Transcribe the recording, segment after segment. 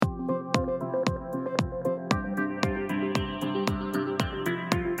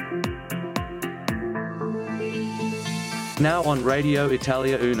Now on Radio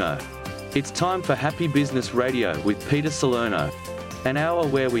Italia Uno. It's time for Happy Business Radio with Peter Salerno, an hour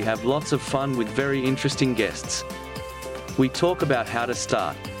where we have lots of fun with very interesting guests. We talk about how to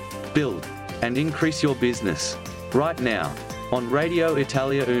start, build, and increase your business. Right now, on Radio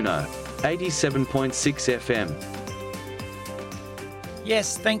Italia Uno, 87.6 FM.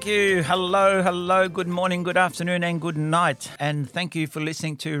 Yes, thank you. Hello, good morning, good afternoon, and good night. And thank you for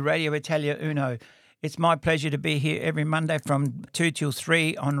listening to Radio Italia Uno. It's my pleasure to be here every Monday from 2 till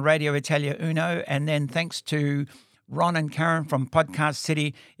 3 on Radio Italia Uno. And then thanks to Ron and Karen from Podcast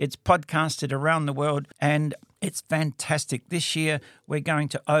City, it's podcasted around the world and it's fantastic. This year, we're going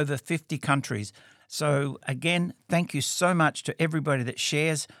to over 50 countries. So again, thank you so much to everybody that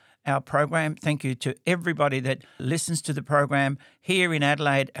shares our program. Thank you to everybody that listens to the program here in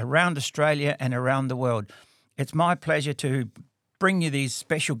Adelaide, around Australia and around the world. It's my pleasure to bring you these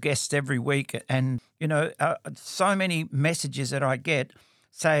special guests every week. And, you know, so many messages that I get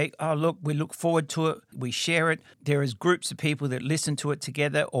say, oh, look, we look forward to it. We share it. There is groups of people that listen to it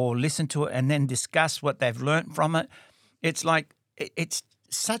together or listen to it and then discuss what they've learnt from it. It's like, it's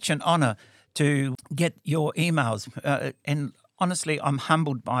such an honour to get your emails. And honestly, I'm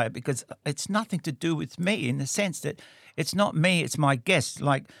humbled by it because it's nothing to do with me in the sense that it's not me, it's my guests.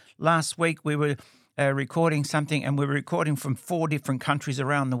 Like last week we were recording something and we were recording from 4 different countries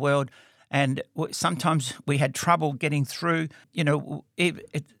around the world, and sometimes we had trouble getting through. You know,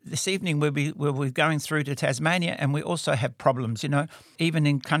 this evening we'll be going through to Tasmania, and we also have problems, you know. Even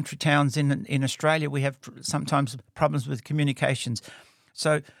in country towns in Australia, we have sometimes problems with communications.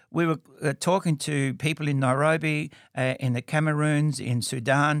 So we were talking to people in Nairobi, in the Cameroons, in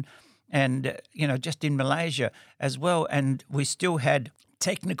Sudan, and, you know, just in Malaysia as well. And we still had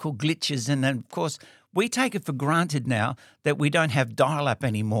technical glitches. And then, of course, we take it for granted now that we don't have dial-up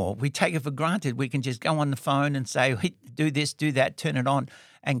anymore. We take it for granted. We can just go on the phone and say, do this, do that, turn it on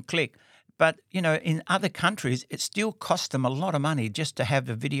and click. But, you know, in other countries, it still costs them a lot of money just to have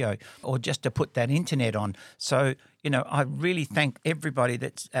a video or just to put that internet on. So, you know, I really thank everybody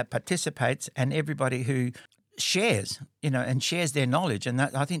that participates and everybody who shares, you know, and shares their knowledge. And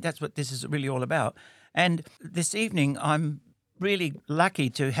I think that's what this is really all about. And this evening, I'm really lucky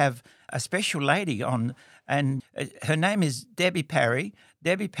to have a special lady on, and her name is Debbie Parry.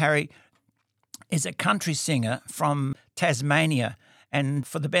 Debbie Parry is a country singer from Tasmania. And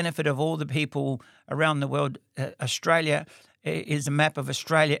for the benefit of all the people around the world, Australia is a map of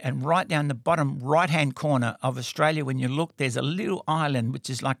Australia, and right down the bottom right-hand corner of Australia, when you look, there's a little island, which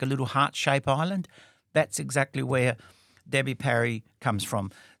is like a little heart-shaped island. That's exactly where Debbie Parry comes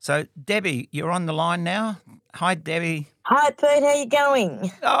from. So, Debbie, you're on the line now. Hi, Debbie. Hi, Pete. How you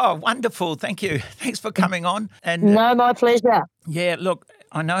going? Oh, wonderful. Thank you. Thanks for coming on. And no, my pleasure. Yeah, look,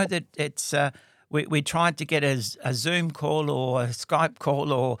 I know that it's we tried to get a Zoom call or a Skype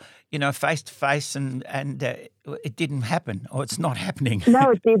call or, you know, face-to-face, and it didn't happen, or it's not happening.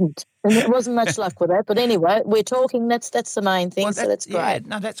 No, it didn't. And there wasn't much luck with that. But anyway, we're talking. That's the main thing, well, so that's great. Yeah,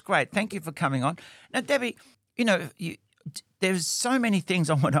 no, that's great. Thank you for coming on. Now, Debbie, you know, there's so many things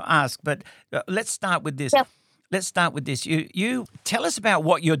I want to ask, but let's start with this. Yep. Let's start with this. You tell us about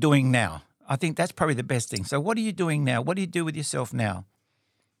what you're doing now. I think that's probably the best thing. So what are you doing now? What do you do with yourself now?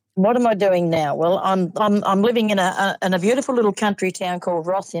 What am I doing now? Well, I'm living in a beautiful little country town called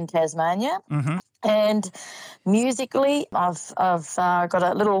Ross in Tasmania. Mm-hmm. And musically, I've got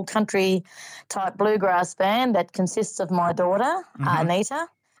a little country type bluegrass band that consists of my daughter, Mm-hmm. Anita.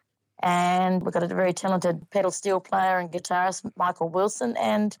 And we've got a very talented pedal steel player and guitarist, Michael Wilson.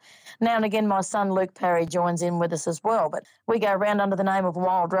 And now and again, my son, Luke Parry, joins in with us as well. But we go around under the name of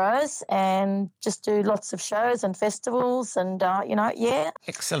Wild Rose and just do lots of shows and festivals and, you know, yeah.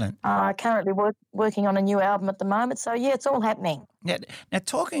 Excellent. Currently working on a new album at the moment. So, yeah, it's all happening. Yeah. Now,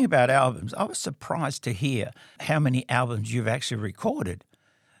 talking about albums, I was surprised to hear how many albums you've actually recorded.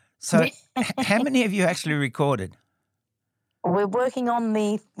 So how many have you actually recorded? We're working on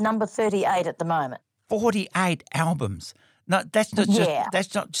the number 38 at the moment. 48 albums. No, that's not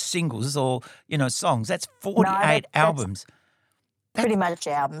that's not singles or, you know, songs. That's 48 albums. That's pretty much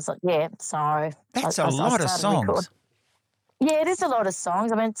albums. Yeah, so that's a lot of songs. Yeah, it is a lot of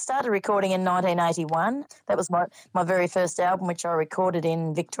songs. I mean, started recording in 1981. That was my very first album, which I recorded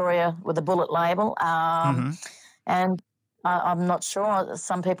in Victoria with a Bullet label. And I'm not sure.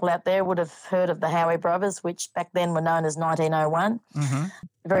 Some people out there would have heard of the Howie Brothers, which back then were known as 1901. Mm-hmm.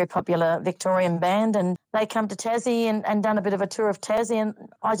 A very popular Victorian band. And they come to Tassie and done a bit of a tour of Tassie. And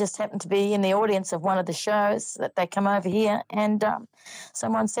I just happened to be in the audience of one of the shows that they come over here. And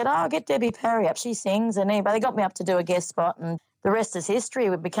someone said, get Debbie Parry up. She sings. And anyway, they got me up to do a guest spot. And the rest is history.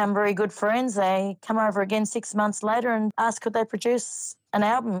 We've become very good friends. They come over again 6 months later and ask could they produce an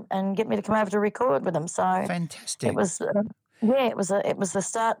album and get me to come over to record with them. So Fantastic. it was, it was the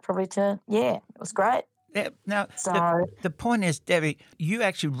start probably it was great. Yeah, now, So the point is, Debbie, you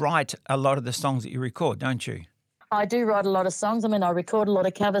actually write a lot of the songs that you record, don't you? I do write a lot of songs. I mean, I record a lot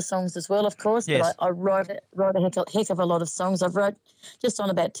of cover songs as well, of course, Yes. but I write a heck of a lot of songs. I've wrote just on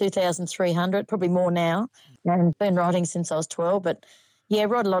about 2,300, probably more now, and been writing since I was 12. But, yeah,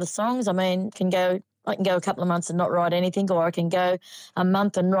 write a lot of songs. I mean, I can go a couple of months and not write anything, or I can go a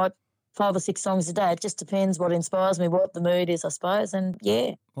month and write 5 or 6 songs a day. It just depends what inspires me, what the mood is, I suppose, and,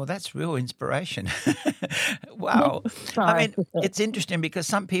 yeah. Well, that's real inspiration. Wow. I mean, it's interesting because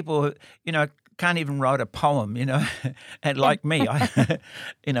some people, can't even write a poem, and like me,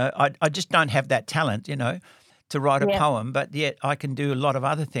 I just don't have that talent, to write a poem, but yet I can do a lot of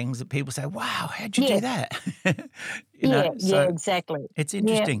other things that people say, wow, how'd you do that? So exactly. It's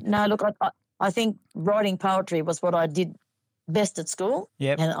interesting. Yeah. No, look, I think writing poetry was what I did best at school,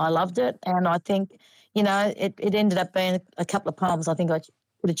 Yep. and I loved it. And I think, it ended up being a couple of poems. I think I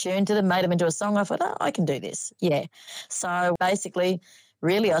put a tune to them, made them into a song. I thought, oh, I can do this. Yeah. So basically,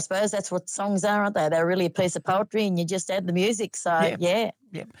 really, I suppose that's what songs are, aren't they? They're really a piece of poetry and you just add the music. So, yeah.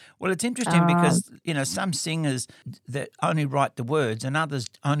 Well, it's interesting because, some singers that only write the words and others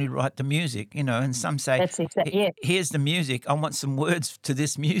only write the music, and some say, That's exactly, here's the music. I want some words to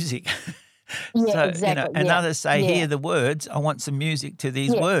this music. Yeah, So, exactly. and others say, here are the words. I want some music to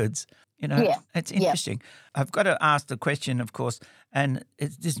these words. It's interesting. I've got to ask the question, of course, and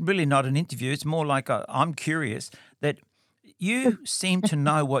it's really not an interview. It's more like I'm curious that you seem to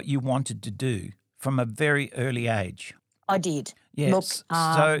know what you wanted to do from a very early age. I did. Yes. Look,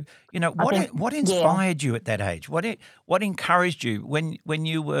 So, what inspired you at that age? What encouraged you when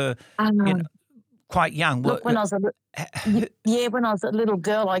you were quite young? Look, when I was when I was a little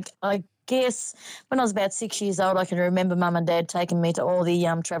girl, I guess when I was about 6 years old, I can remember Mum and Dad taking me to all the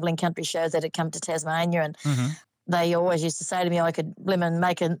travelling country shows that had come to Tasmania, and they always used to say to me I could blimmin'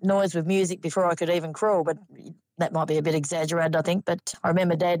 make a noise with music before I could even crawl, but that might be a bit exaggerated, I think. But I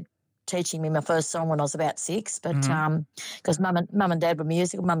remember Dad teaching me my first song when I was about 6, but because Mum and Dad were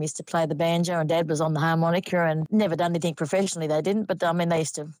musical. Mum used to play the banjo and Dad was on the harmonica, and never done anything professionally. They didn't, but I mean, we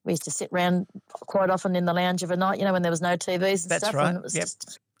used to sit around quite often in the lounge of a night, when there was no TVs and That's stuff. right. And it was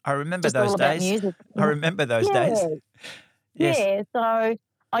just I remember all those about days. music. I remember those days. Yes. Yeah, so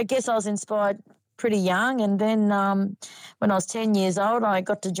I guess I was inspired pretty young, and then when I was 10 years old, I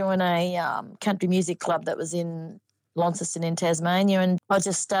got to join a country music club that was in Launceston in Tasmania, and I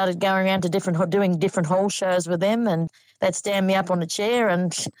just started going around to doing different hall shows with them, and they'd stand me up on a chair,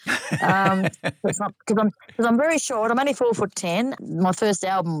 and because I'm very short, I'm only 4'10". My first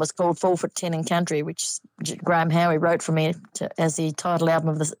album was called 4'10" in Country, which Graham Howie wrote for me as the title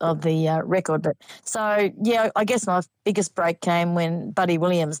album of the record. But so I guess my biggest break came when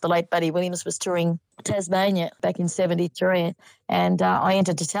the late Buddy Williams, was touring Tasmania back in 73, and I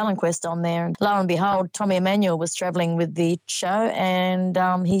entered a talent quest on there, and lo and behold, Tommy Emmanuel was travelling with the show, and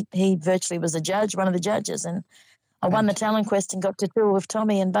he virtually was one of the judges, and I won the talent quest and got to tour with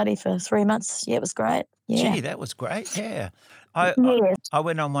Tommy and Buddy for 3 months. Yeah, it was great. Yeah. Gee, that was great. Yeah. I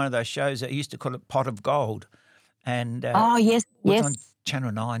went on one of those shows. I used to call it Pot of Gold, and yes, it was on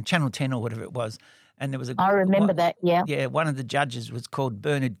Channel 9, Channel 10 or whatever it was. And there was I remember that. Yeah. Yeah, one of the judges was called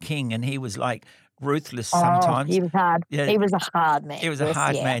Bernard King, and he was like ruthless sometimes. He was hard. Yeah. He was a hard man. He was a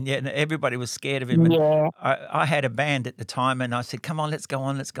hard man, and everybody was scared of him. And I had a band at the time, and I said, "Come on, let's go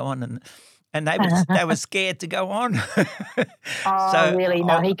on," and they were scared to go on. So, really?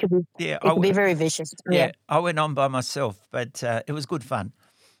 No, he could be very vicious. Yeah, I went on by myself, but it was good fun.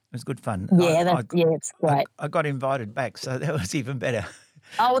 It was good fun. Yeah, it's great. I got invited back, so that was even better.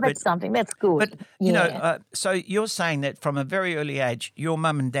 Oh, that's something. That's good. But, so you're saying that from a very early age, your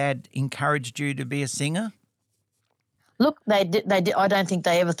mum and dad encouraged you to be a singer? Look, they did. I don't think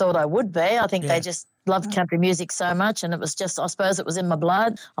they ever thought I would be. I think they just loved country music so much, and it was just, I suppose it was in my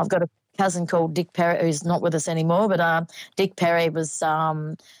blood. I've got a cousin called Dick Perry, who's not with us anymore, but Dick Perry was,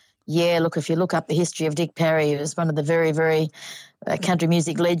 look, if you look up the history of Dick Perry, he was one of the very, very country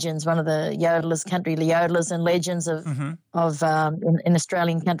music legends, one of the country yodelers and legends of in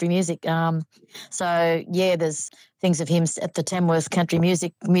Australian country music. There's things of him at the Tamworth Country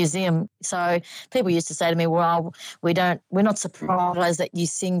Music Museum. So people used to say to me, well, we're not surprised that you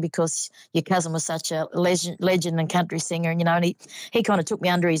sing because your cousin was such a legend and country singer. And he kind of took me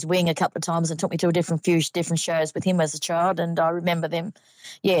under his wing a couple of times and took me to few different shows with him as a child. And I remember them,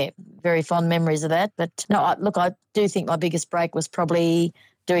 very fond memories of that. But no, I do think my biggest break was probably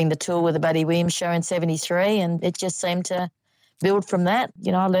doing the tour with the Buddy Williams show in 73, and it just seemed to build from that.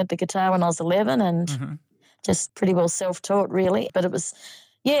 You know, I learnt the guitar when I was 11 and just pretty well self-taught really. But it was,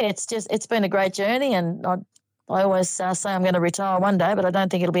 it's been a great journey, and I always say I'm going to retire one day, but I don't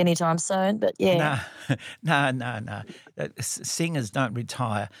think it'll be anytime soon. But No. Singers don't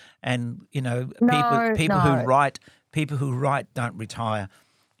retire, and people who write don't retire.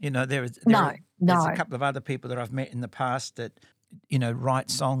 You know, there's a couple of other people that I've met in the past that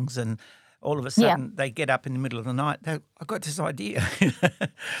write songs, and all of a sudden they get up in the middle of the night. I got this idea.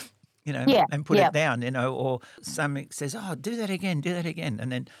 And put it down, or something says, "Oh, do that again,"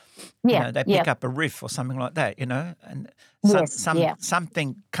 and then they pick up a riff or something like that, and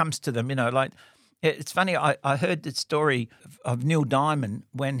something comes to them, like it's funny. I heard the story of Neil Diamond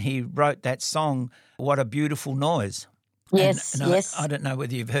when he wrote that song, "What a Beautiful Noise." Yes, and yes. I don't know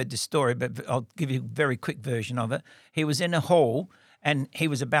whether you've heard this story, but I'll give you a very quick version of it. He was in a hall and he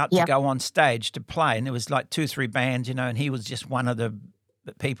was about to go on stage to play, and there was like 2 or 3 bands, and he was just one of the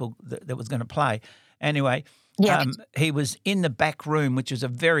people that was going to play. Anyway, he was in the back room, which was a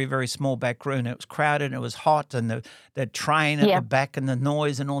very, very small back room. It was crowded and it was hot, and the train at the back and the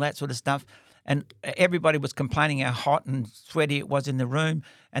noise and all that sort of stuff. And everybody was complaining how hot and sweaty it was in the room.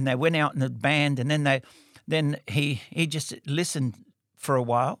 And they went out in the band, and then he just listened for a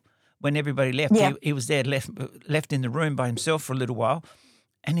while. When everybody left, he was there left in the room by himself for a little while,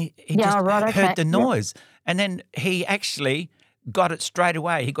 and he just heard the noise. And then he actually got it straight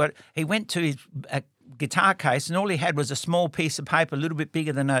away. He went to his guitar case, and all he had was a small piece of paper, a little bit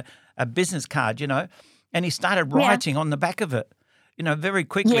bigger than a business card, and he started writing on the back of it. Very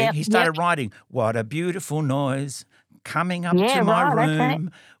quickly he started writing, "What a beautiful noise coming up to my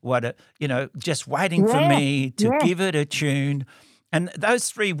room. What a, just waiting for me to give it a tune." And those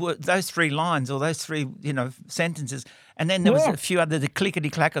three lines, or those 3, sentences, and then there was a few other, the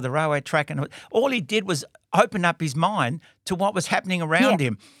clickety-clack of the railway track, and all he did was open up his mind to what was happening around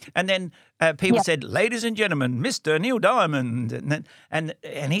him. And then people said, "Ladies and gentlemen, Mr. Neil Diamond," and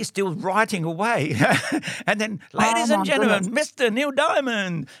he's still writing away. And then, "Ladies and gentlemen, Mr. Neil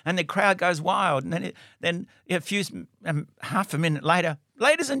Diamond," and the crowd goes wild. And then half a minute later,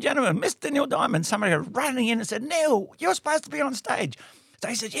 "Ladies and gentlemen, Mr. Neil Diamond," somebody goes running in and said, "Neil, you're supposed to be on stage." So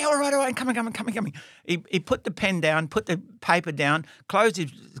he said, "Yeah, all right, I'm coming. He put the pen down, put the paper down, closed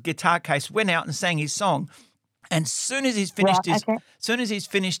his guitar case, went out and sang his song. And as soon as he's finished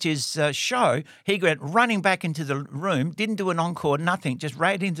his show, he went running back into the room, didn't do an encore, nothing, just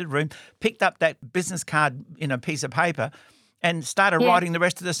right into the room, picked up that business card in a piece of paper, and started writing the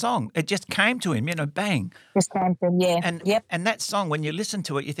rest of the song. It just came to him, bang. Just came to him, And that song, when you listen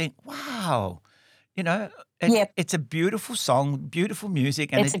to it, you think, wow, it's a beautiful song, beautiful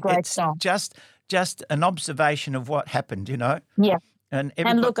music, and it's a great song. Just an observation of what happened, Yeah.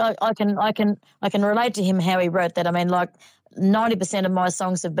 And look, I can relate to him how he wrote that. I mean, like 90% of my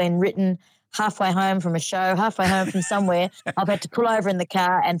songs have been written halfway home from a show, halfway home from somewhere. I've had to pull over in the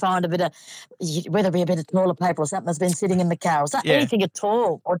car and find whether it be a bit of toilet paper or something that's been sitting in the car, or anything at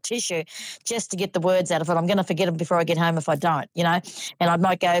all, or tissue, just to get the words out of it. I'm going to forget them before I get home if I don't, And I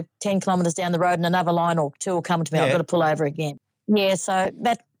might go 10 kilometres down the road and another line or 2 will come to me. I've got to pull over again. Yeah, so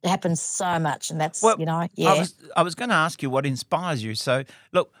that happens so much, and that's, I was going to ask you what inspires you. So,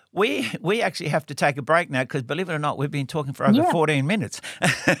 look, we actually have to take a break now because, believe it or not, we've been talking for over 14 minutes.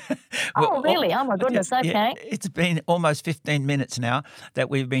 Oh, really? Oh, my goodness, okay. Yeah, it's been almost 15 minutes now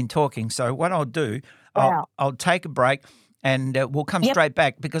that we've been talking. So what I'll do, I'll take a break and we'll come straight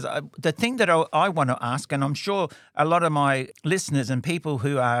back because the thing that I want to ask, and I'm sure a lot of my listeners and people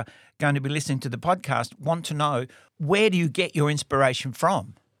who are going to be listening to the podcast want to know, where do you get your inspiration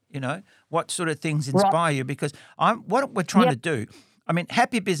from? What sort of things inspire you? Because what we're trying to do, I mean,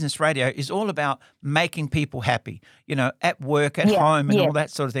 Happy Business Radio is all about making people happy, at work, at home, and all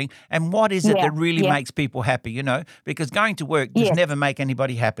that sort of thing. And what is it that really makes people happy, Because going to work does never make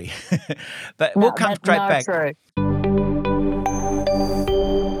anybody happy. But we'll come straight back. True.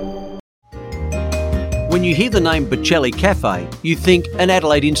 When you hear the name Bocelli Cafe, you think an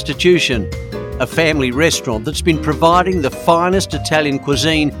Adelaide institution, a family restaurant that's been providing the finest Italian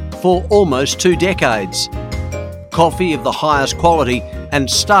cuisine for almost 2 decades. Coffee of the highest quality and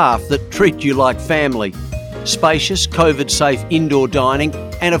staff that treat you like family. Spacious, COVID-safe indoor dining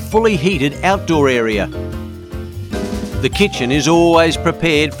and a fully heated outdoor area. The kitchen is always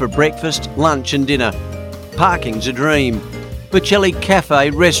prepared for breakfast, lunch and dinner. Parking's a dream. Bocelli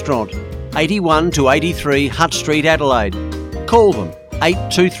Cafe Restaurant, 81 to 83 Hutt Street, Adelaide. Call them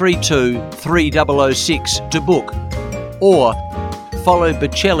 8232 3006 to book, or follow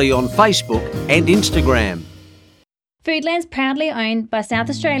Bocelli on Facebook and Instagram. Foodland's proudly owned by South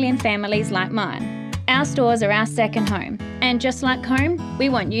Australian families like mine. Our stores are our second home. And just like home, we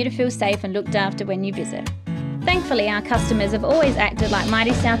want you to feel safe and looked after when you visit. Thankfully, our customers have always acted like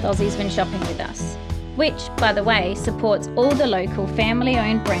mighty South Aussies when shopping with us, which, by the way, supports all the local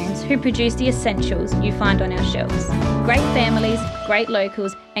family-owned brands who produce the essentials you find on our shelves. Great families, great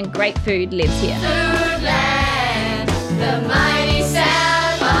locals, and great food lives here. Foodland, the mighty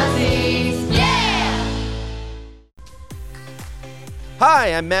South Aussies, yeah!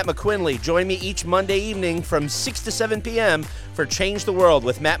 Hi, I'm Matt McQuinley. Join me each Monday evening from 6 to 7 p.m. for Change the World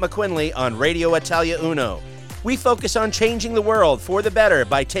with Matt McQuinley on Radio Italia Uno. We focus on changing the world for the better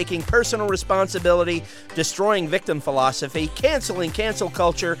by taking personal responsibility, destroying victim philosophy, canceling cancel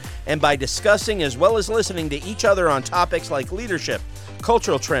culture, and by discussing as well as listening to each other on topics like leadership,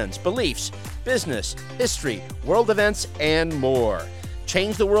 cultural trends, beliefs, business, history, world events, and more.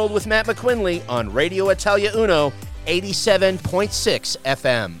 Change the World with Matt McQuinley on Radio Italia Uno, 87.6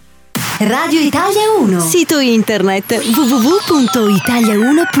 FM. Radio Italia 1. Sito internet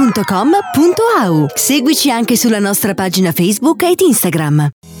www.italia1.com.au. Seguici anche sulla nostra pagina Facebook ed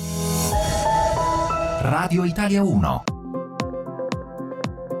Instagram. Radio Italia 1.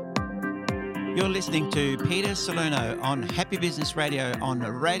 You're listening to Peter Salerno on Happy Business Radio on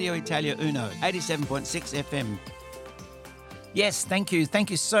Radio Italia Uno, 87.6 FM. Yes, thank you. Thank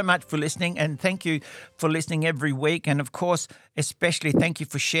you so much for listening, and thank you for listening every week. And of course, especially thank you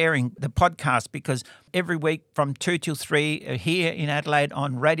for sharing the podcast, because every week from 2 till 3 here in Adelaide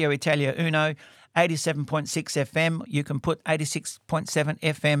on Radio Italia Uno, 87.6 FM, you can put 86.7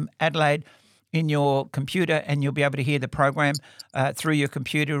 FM Adelaide in your computer and you'll be able to hear the program through your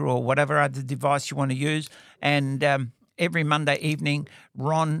computer or whatever other device you want to use. And every Monday evening,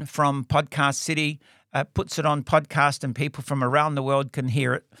 Ron from Podcast City puts it on podcast and people from around the world can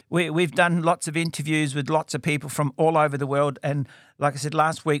hear it. We've done lots of interviews with lots of people from all over the world. And like I said,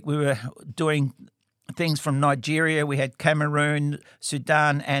 last week we were doing things from Nigeria. We had Cameroon,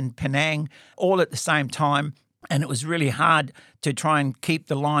 Sudan and Penang all at the same time. And it was really hard to try and keep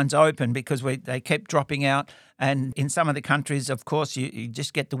the lines open because they kept dropping out. And in some of the countries, of course, you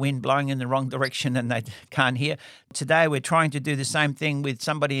just get the wind blowing in the wrong direction and they can't hear. Today we're trying to do the same thing with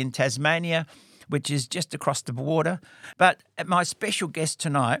somebody in Tasmania, which is just across the border. But my special guest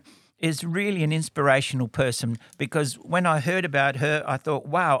tonight is really an inspirational person, because when I heard about her, I thought,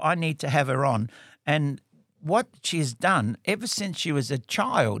 wow, I need to have her on. And what she's done ever since she was a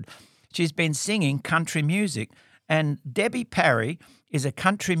child, she's been singing country music. And Debbie Parry is a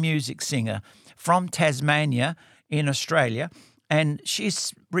country music singer from Tasmania in Australia, and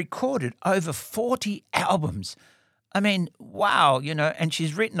she's recorded over 40 albums. I mean, wow, and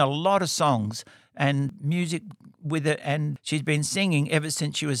she's written a lot of songs and music with it, and she's been singing ever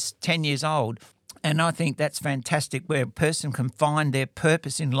since she was 10 years old. And I think that's fantastic, where a person can find their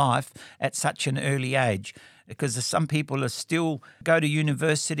purpose in life at such an early age, because some people are still go to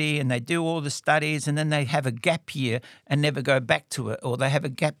university and they do all the studies and then they have a gap year and never go back to it, or they have a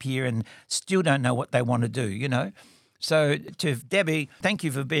gap year and still don't know what they want to do, So to Debbie, thank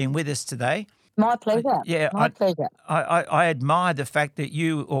you for being with us today. My pleasure. My pleasure. I admire the fact that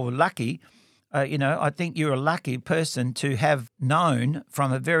you are lucky. I think you're a lucky person to have known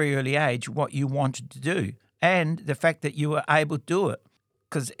from a very early age what you wanted to do, and the fact that you were able to do it.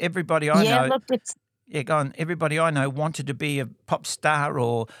 Because everybody I know, look, it's... everybody I know wanted to be a pop star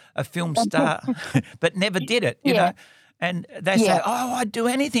or a film star, but never did it. You know. And they say, "Oh, I'd do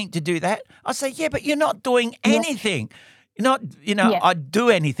anything to do that." I say, "Yeah, but you're not doing anything. You're not, I'd do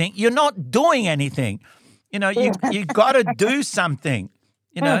anything. You're not doing anything. You got to do something.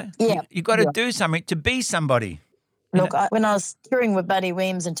 You got to do something to be somebody." Look, when I was touring with Buddy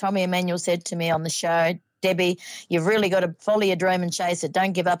Williams and Tommy Emmanuel said to me on the show, "Debbie, you've really got to follow your dream and chase it.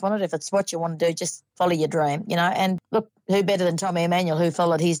 Don't give up on it. If it's what you want to do, just follow your dream, And look, who better than Tommy Emmanuel, who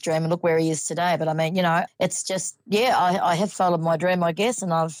followed his dream, and look where he is today. But I mean, it's just, I have followed my dream, I guess,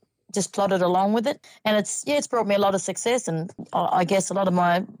 and I've just plodded along with it. And it's brought me a lot of success, and I guess a lot of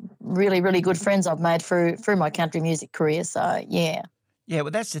my really, really good friends I've made through my country music career. So, yeah. Yeah,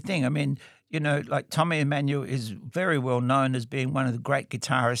 well, that's the thing. I mean, like Tommy Emmanuel is very well known as being one of the great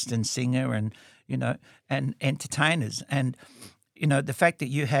guitarists and singer and, and entertainers. And, the fact that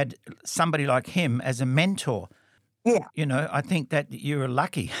you had somebody like him as a mentor, I think that you were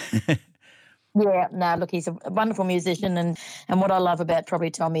lucky. Yeah, no, look, he's a wonderful musician, and what I love about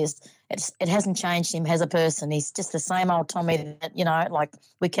probably Tommy is it hasn't changed him as a person. He's just the same old Tommy that, like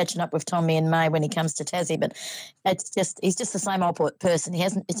we're catching up with Tommy in May when he comes to Tassie, but he's just the same old person.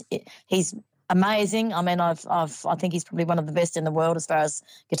 He's amazing. I mean, I think he's probably one of the best in the world as far as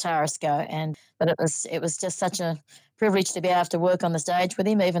guitarists go, but it was just such a privilege to be able to work on the stage with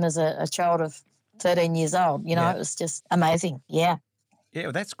him, even as a child of 13 years old. You know, Yeah. it was just amazing. Yeah. Yeah,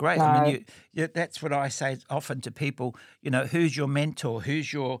 well, that's great. I mean, that's what I say often to people. You know, who's your mentor?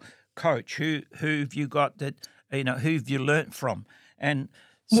 Who's your coach? Who've you got that? You know, who've you learnt from? And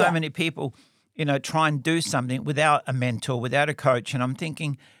so many people, you know, try and do something without a mentor, without a coach. And I'm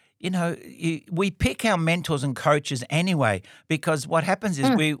thinking, you know, we pick our mentors and coaches anyway, because what happens is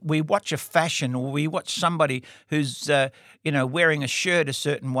we watch a fashion, or we watch somebody who's, you know, wearing a shirt a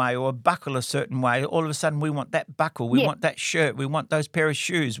certain way or a buckle a certain way. All of a sudden we want that buckle, we want that shirt, we want those pair of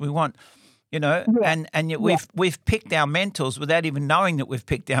shoes, we want, you know, and yet we've picked our mentors without even knowing that we've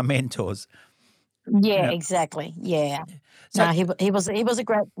picked our mentors. Yeah, know. exactly. Yeah. So- No, he was a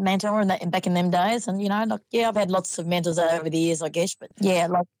great mentor back in them days, and you know, like I've had lots of mentors over the years, I guess, but yeah,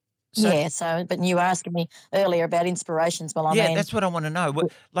 like but you were asking me earlier about inspirations. Well, I mean, that's what I want to know.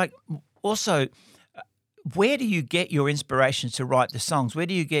 Like, also, where do you get your inspirations to write the songs? Where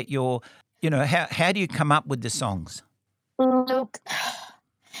do you get your, you know, how do you come up with the songs? look,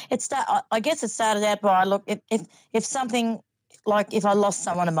 I guess it started out by if something, like if I lost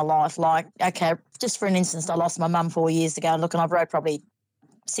someone in my life, like, okay, just for an instance, I lost my mum 4 years ago. Look, and I wrote probably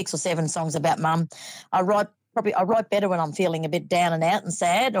 6 or 7 songs about mum. I write better when I'm feeling a bit down and out and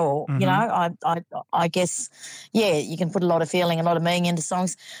sad, or you know, I guess, you can put a lot of feeling, a lot of meaning into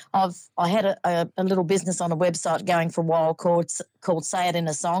songs. I had a little business on a website going for a while called Say It in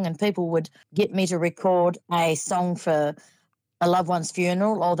a Song, and people would get me to record a song for a loved one's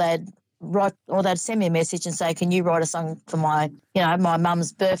funeral, or they'd send me a message and say, "Can you write a song for my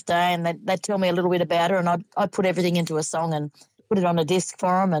mum's birthday?" And they'd tell me a little bit about her, and I'd put everything into a song and put it on a disc for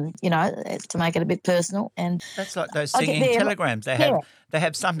them, and you know, to make it a bit personal. And That's like those singing telegrams. They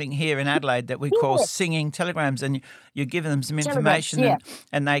have something here in Adelaide that we call singing telegrams, and you give them some information,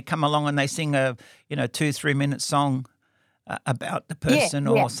 and they come along and they sing a 2-3 minute song about the person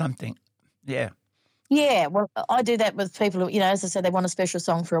or something. Yeah. Yeah, well, I do that with people who, you know, as I said, they want a special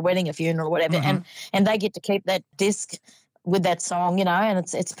song for a wedding, a funeral, or whatever, and they get to keep that disc with that song, you know, and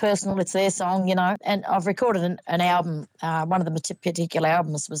it's personal, it's their song, you know. And I've recorded an album. One of the particular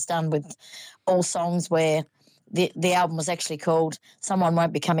albums was done with all songs where the album was actually called "Someone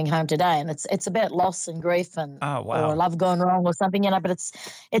Won't Be Coming Home Today," and it's about loss and grief and or love gone wrong or something, you know. But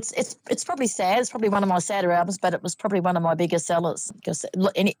it's probably sad. It's probably one of my sadder albums, but it was probably one of my biggest sellers, because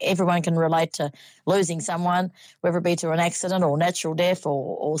everyone can relate to losing someone, whether it be to an accident or natural death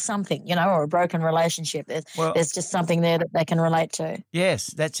or something, you know, or a broken relationship. There's just something there that they can relate to. Yes,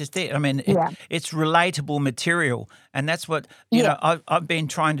 that's just it. I mean, it's relatable material, and that's what you know. I've been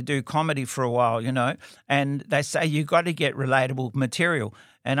trying to do comedy for a while, you know, and they say you got to get relatable material,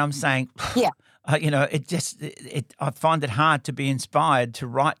 and I'm saying, you know, I find it hard to be inspired to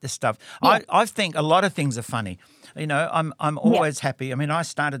write the stuff. I think a lot of things are funny. You know, I'm always happy. I mean, I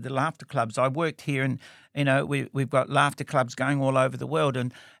started the laughter clubs. I worked here, and you know, we've got laughter clubs going all over the world,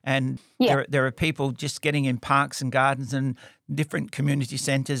 and there are people just getting in parks and gardens and different community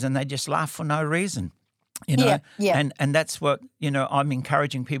centres, and they just laugh for no reason. You know, and that's what, you know, I'm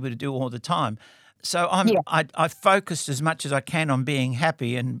encouraging people to do all the time. So I focused as much as I can on being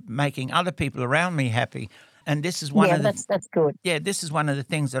happy and making other people around me happy. And this is one of the, that's good. Yeah, this is one of the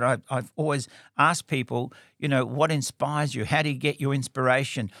things that I've always asked people, you know, what inspires you? How do you get your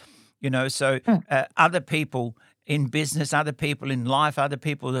inspiration? You know, so other people in business, other people in life, other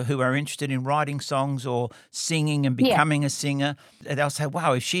people who are interested in writing songs or singing and becoming a singer, they'll say,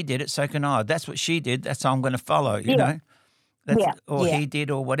 wow, if she did it, so can I. That's what she did. That's what I'm going to follow, you know. Or he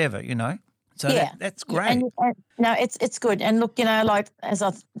did, or whatever, you know. So that's great. And no, it's good. And look, you know, like as I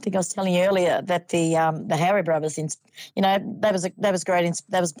think I was telling you earlier, that the Howie brothers, you know, that was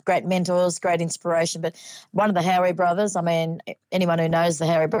great mentors, great inspiration. But one of the Howie brothers, I mean, anyone who knows the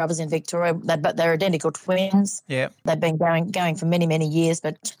Howie brothers in Victoria, they're identical twins. Yeah, they've been going for many, many years.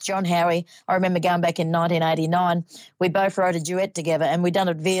 But John Howie, I remember going back in 1989, we both wrote a duet together, and we'd done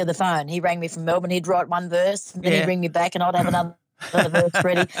it via the phone. He rang me from Melbourne. He'd write one verse, and then he'd ring me back, and I'd have another verse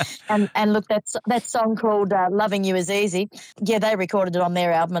ready. And look, that song called "Loving You Is Easy," they recorded it on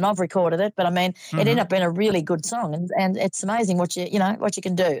their album, and I've recorded it. But I mean, it ended up being a really good song, and it's amazing what you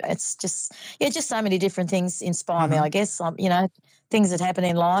can do. It's just so many different things inspire me. I guess you know, things that happen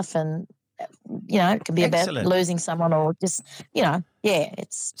in life, and you know, it can be about losing someone, or just, you know,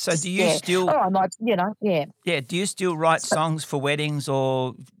 it's. So do you still? Oh, I might, you know, do you still write songs for weddings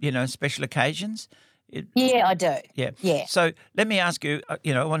or, you know, special occasions? Yeah, I do. Yeah. So let me ask you,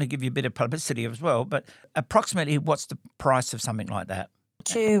 you know, I want to give you a bit of publicity as well, but approximately what's the price of something like that?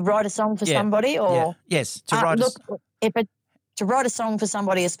 To write a song for somebody, or? Yes, to write to to write a song for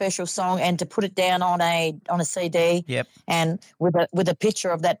somebody, a special song, and to put it down on a CD. Yep. And with a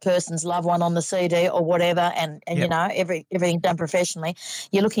picture of that person's loved one on the CD or whatever, and Yep. you know, everything done professionally,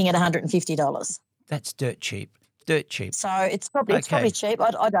 you're looking at $150. That's dirt cheap. Dirt cheap. So it's probably Okay. cheap. I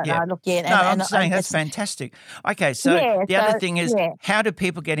don't Yeah. know. Look, yeah. No, I'm saying that's fantastic. Okay, so Yeah, the other so, thing is, yeah. how do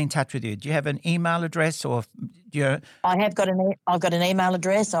people get in touch with you? Do you have an email address, or I have got I've got an email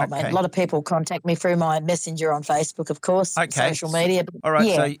address. A lot of people contact me through my messenger on Facebook, of course, social media. All right,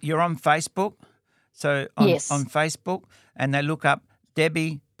 yeah. so you're on Facebook. So Yes. on Facebook, and they look up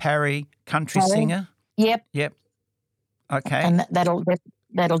Debbie Parry, country Parry. singer. Yep. Okay. And that'll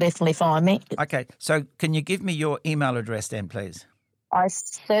definitely find me. Okay, so can you give me your email address then, please? I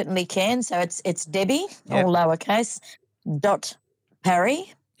certainly can. So it's Debbie, Yep. all lowercase,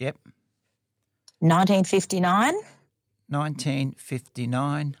 .Parry, Yep. 1959,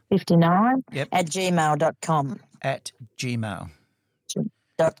 1959 Yep. at gmail.com. at gmail.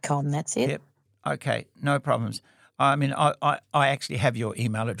 That's it. Yep. Okay, no problems. I mean, I actually have your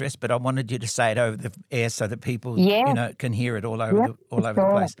email address, but I wanted you to say it over the air so that people, can hear it all over the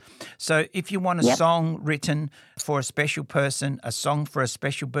place. So, if you want a song written for a special person, a song for a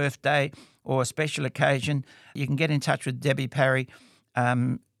special birthday or a special occasion, you can get in touch with Debbie Parry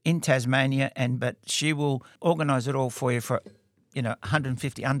in Tasmania, but she will organise it all for you for,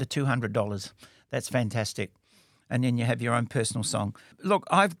 $150, under $200. That's fantastic. And then you have your own personal song. Look,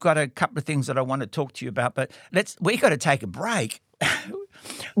 I've got a couple of things that I want to talk to you about, but we got to take a break.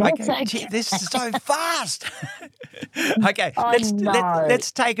 Okay. This is so fast. Okay, I know.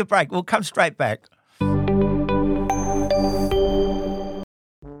 let's take a break. We'll come straight back.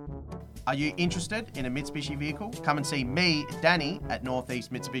 Are you interested in a Mitsubishi vehicle? Come and see me, Danny, at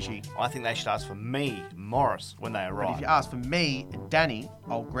Northeast Mitsubishi. I think they should ask for me, Morris, when they But arrive. if you ask for me, Danny,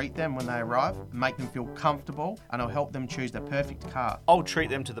 I'll greet them when they arrive, make them feel comfortable, and I'll help them choose the perfect car. I'll treat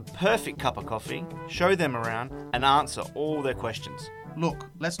them to the perfect cup of coffee, show them around, and answer all their questions. Look,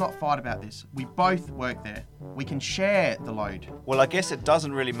 let's not fight about this. We both work there. We can share the load. Well, I guess it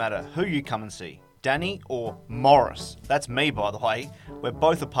doesn't really matter who you come and see, Danny or Morris. That's me, by the way. We're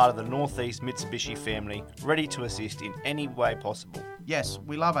both a part of the Northeast Mitsubishi family, ready to assist in any way possible. Yes,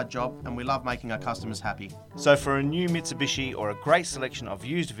 we love our job and we love making our customers happy. So for a new Mitsubishi or a great selection of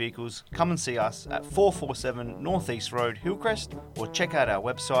used vehicles, come and see us at 447 Northeast Road, Hillcrest, or check out our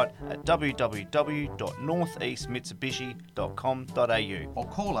website at www.northeastmitsubishi.com.au. Or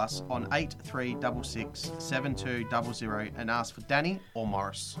call us on 8366 7200 and ask for Danny or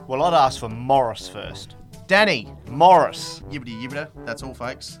Morris. Well, I'd ask for Morris first. Danny! Morris! Yibbity yibbita. That's all,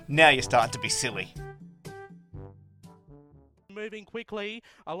 folks. Now you're starting to be silly. Moving quickly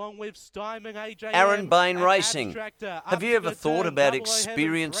along with Steinman, AJ. Aaron Bain Racing. Have you ever thought about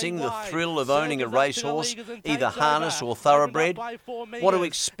experiencing the thrill of owning a racehorse, either harness or thoroughbred? Want to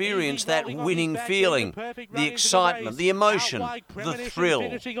experience that winning feeling, the excitement, the emotion, the thrill?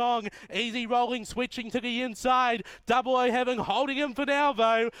 Finishing on, easy rolling, switching to the inside. Double O Heaven holding him for now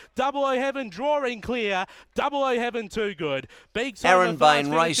though. Double O Heaven drawing clear. Double O Heaven too good. Aaron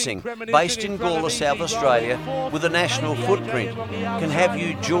Bain Racing, based in Gawler, South Australia, with a national footprint, can have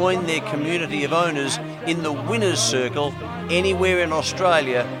you join their community of owners in the winner's circle anywhere in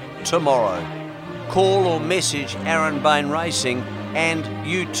Australia tomorrow. Call or message Aaron Bain Racing and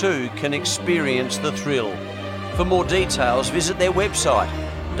you too can experience the thrill. For more details, visit their website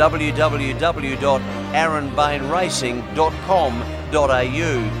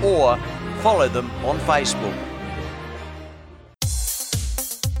www.aaronbainracing.com.au or follow them on Facebook.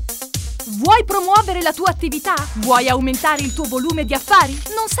 Vuoi promuovere la tua attività? Vuoi aumentare il tuo volume di affari?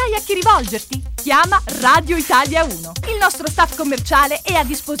 Non sai a chi rivolgerti? Chiama Radio Italia 1. Il nostro staff commerciale è a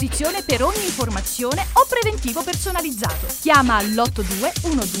disposizione per ogni informazione o preventivo personalizzato. Chiama all'82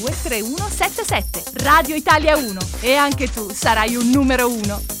 123177. Radio Italia 1. E anche tu sarai un numero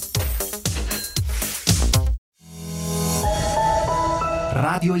 1.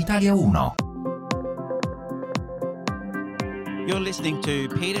 Radio Italia 1. You're listening to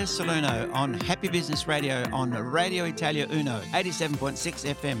Peter Salerno on Happy Business Radio on Radio Italia Uno, 87.6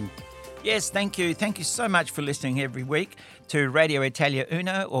 FM. Yes, thank you. Thank you so much for listening every week to Radio Italia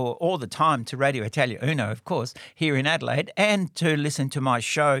Uno, or all the time to Radio Italia Uno, of course, here in Adelaide, and to listen to my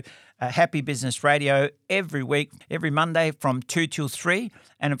show, Happy Business Radio, every week, every Monday from 2 till 3.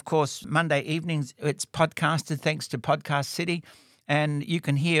 And, of course, Monday evenings, it's podcasted thanks to Podcast City. And you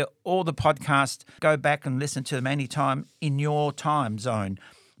can hear all the podcasts, go back and listen to them anytime in your time zone,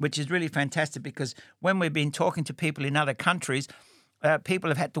 which is really fantastic because when we've been talking to people in other countries, people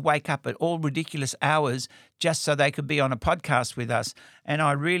have had to wake up at all ridiculous hours just so they could be on a podcast with us. And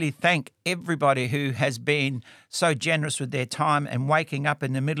I really thank everybody who has been so generous with their time and waking up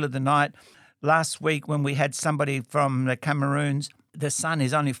in the middle of the night. Last week when we had somebody from the Cameroons, the son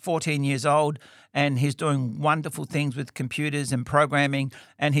is only 14 years old and he's doing wonderful things with computers and programming,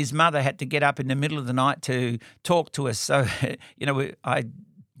 and his mother had to get up in the middle of the night to talk to us. So, I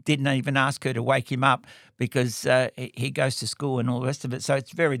didn't even ask her to wake him up because he goes to school and all the rest of it. So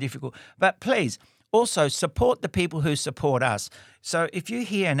it's very difficult. But please, also support the people who support us. So if you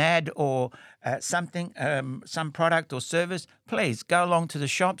hear an ad or something, some product or service, please go along to the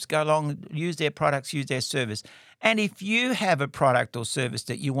shops, go along, use their products, use their service. And if you have a product or service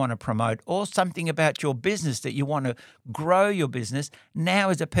that you want to promote or something about your business that you want to grow your business,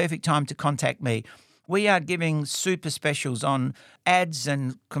 now is a perfect time to contact me. We are giving super specials on ads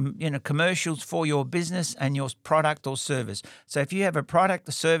and commercials for your business and your product or service. So if you have a product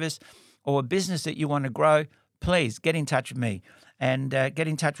or service or a business that you want to grow, please get in touch with me and get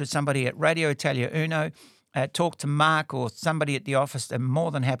in touch with somebody at Radio Italia Uno. Talk to Mark or somebody at the office. They're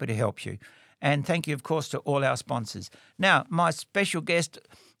more than happy to help you. And thank you, of course, to all our sponsors. Now, my special guest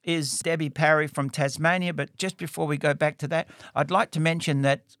is Debbie Parry from Tasmania. But just before we go back to that, I'd like to mention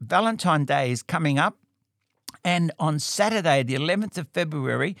that Valentine's Day is coming up. And on Saturday, the 11th of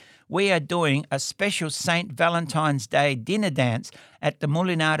February, we are doing a special St. Valentine's Day dinner dance at the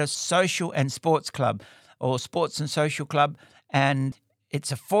Molinara Social and Sports Club, or Sports and Social Club. And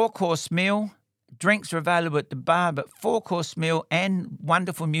it's a 4-course meal. Drinks are available at the bar, but 4-course meal and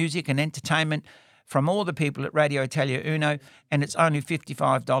wonderful music and entertainment from all the people at Radio Italia Uno, and it's only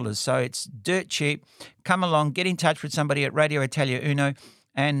 $55. So it's dirt cheap. Come along, get in touch with somebody at Radio Italia Uno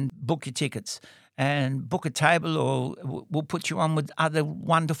and book your tickets and book a table, or we'll put you on with other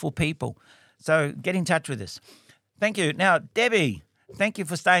wonderful people. So get in touch with us. Thank you. Now, Debbie, thank you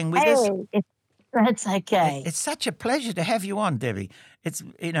for staying with us. That's okay. It's such a pleasure to have you on, Debbie. It's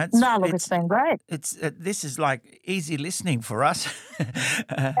been great. It's this is like easy listening for us.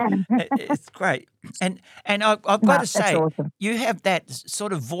 It's great, and I've got to say, awesome. You have that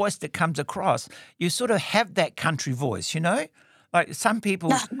sort of voice that comes across. You sort of have that country voice, Like some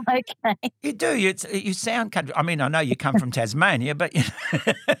people, Okay. you do. You sound country. I mean, I know you come from Tasmania, but Yeah.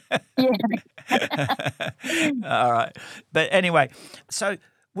 all right. But anyway, so.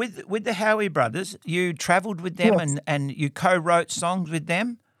 With the Howie brothers, you travelled with them and you co-wrote songs with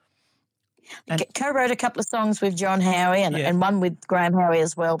them? And Co-wrote a couple of songs with John Howie and one with Graham Howie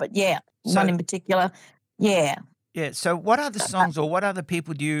as well. But one in particular, Yeah, so what other songs or what other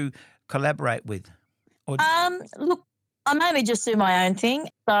people do you collaborate with? Or... Look, I mainly just do my own thing.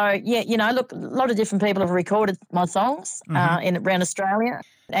 So, look, a lot of different people have recorded my songs around Australia.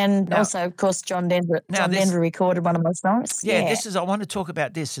 And also, of course, John Denver recorded one of my songs. Yeah, I want to talk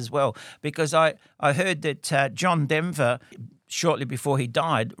about this as well, because I heard that John Denver, shortly before he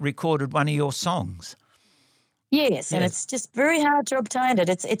died, recorded one of your songs. Yes, and it's just very hard to obtain it.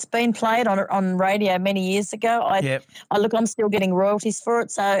 It's been played on radio many years ago. I'm still getting royalties for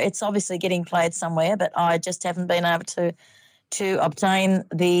it, so it's obviously getting played somewhere, but I just haven't been able to obtain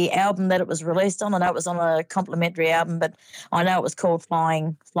the album that it was released on. I know it was on a complimentary album, but I know it was called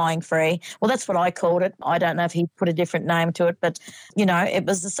Flying Free. Well, that's what I called it. I don't know if he put a different name to it, but, it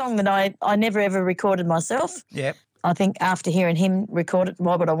was a song that I never ever recorded myself. Yep. I think after hearing him record it,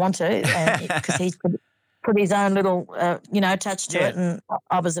 why would I want to? Because he's put his own little, touch to it, and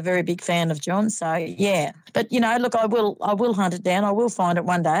I was a very big fan of John. So yeah, but look, I will hunt it down. I will find it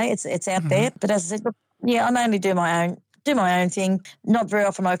one day. It's out there. But as I said, look, I mainly do my own thing. Not very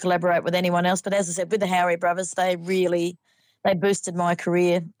often I collaborate with anyone else. But as I said, with the Howie brothers, they boosted my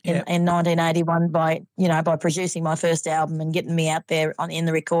career in 1981 by producing my first album and getting me out there in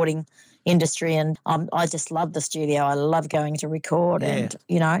the recording industry, and I just love the studio. I love going to record, and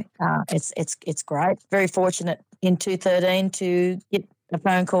it's great. Very fortunate in 2013 to get a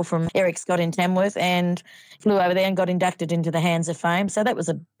phone call from Eric Scott in Tamworth, and flew over there and got inducted into the Hands of Fame. So that was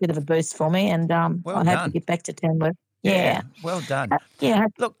a bit of a boost for me, and I hope to get back to Tamworth. Yeah, well done.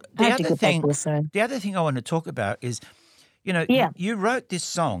 Look, the other thing I want to talk about is, you wrote this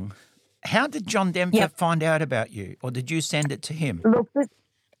song. How did John Denver find out about you, or did you send it to him? Look,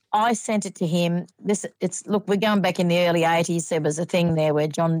 I sent it to him. We're going back in the early 80s. There was a thing there where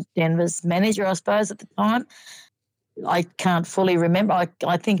John Denver's manager, I suppose, at the time. I can't fully remember.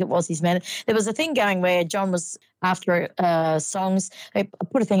 I think it was his manager. There was a thing going where John was after songs. I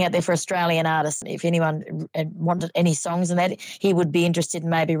put a thing out there for Australian artists. If anyone wanted any songs and that, he would be interested in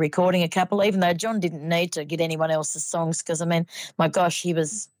maybe recording a couple, even though John didn't need to get anyone else's songs because, my gosh, he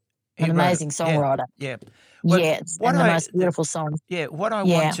was an amazing songwriter. Yeah. It's and the most beautiful song. Yeah, what I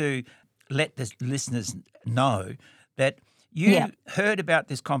want to let the listeners know that you heard about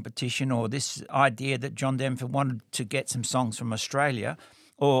this competition or this idea that John Denver wanted to get some songs from Australia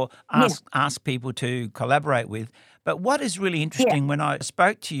or ask people to collaborate with. But what is really interesting, when I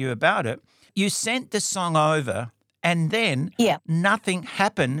spoke to you about it, you sent the song over and then nothing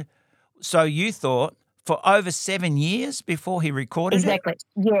happened. So you thought for over 7 years before he recorded it? Exactly.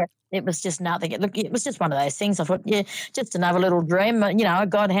 Yeah. It was just nothing. Look, it was just one of those things. I thought, just another little dream. You know,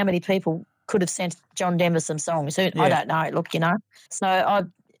 God, how many people could have sent John Denver some songs? I don't know. Look, you know. So I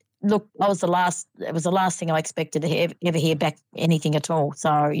was the last. It was the last thing I expected to ever hear back anything at all.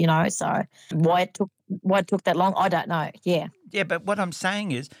 So you know, why it took that long, I don't know. Yeah. Yeah, but what I'm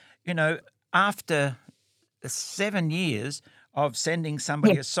saying is, you know, after 7 years of sending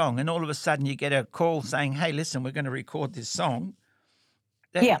somebody a song, and all of a sudden you get a call saying, "Hey, listen, we're going to record this song."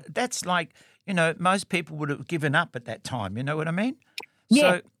 That's like, you know, most people would have given up at that time. You know what I mean?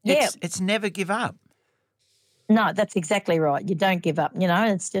 So it's never give up. No, that's exactly right. You don't give up. You know,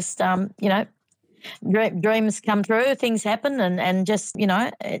 it's just, you know, dreams come true, things happen, and just, you know,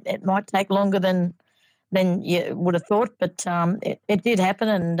 it might take longer than you would have thought, but it did happen,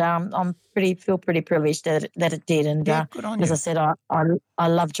 and I'm feel pretty privileged that it did. And good on as you. I said, I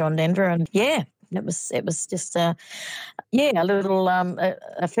love John Denver, and it was just a little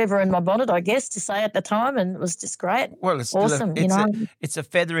a feather in my bonnet, I guess, to say at the time, and it was just great. Well, it's awesome. It's a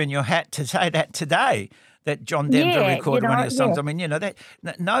feather in your hat to say that today, that John Denver recorded one of your songs. I mean, you know, that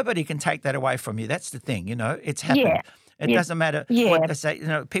nobody can take that away from you. That's the thing, you know. It's happened. Yeah. It doesn't matter what they say. You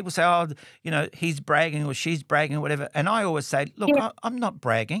know, people say, "Oh, you know, he's bragging or she's bragging or whatever," and I always say, "Look, I'm not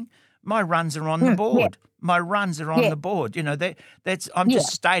bragging. My runs are on the board. My runs are on the board. You know, I'm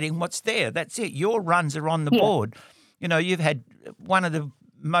just stating what's there. That's it. Your runs are on the board. You know, you've had one of the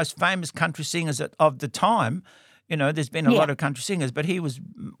most famous country singers of the time. You know, there's been a lot of country singers, but he was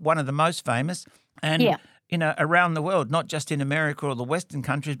one of the most famous. And, you know, around the world, not just in America or the Western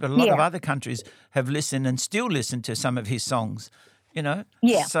countries, but a lot of other countries have listened and still listen to some of his songs, you know.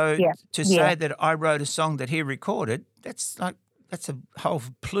 So to say that I wrote a song that he recorded, that's a whole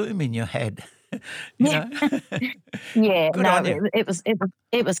plume in your head. You know? Good on you.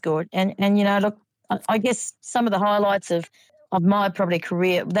 It was good. And you know, look, I guess some of the highlights of my probably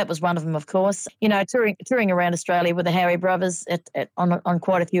career, that was one of them, of course. You know, touring around Australia with the Harry Brothers on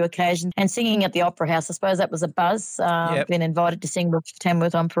quite a few occasions, and singing at the Opera House. I suppose that was a buzz. Been invited to sing with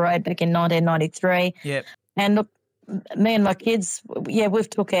Tamworth on Parade back in 1993. Yep. And look, me and my kids, we've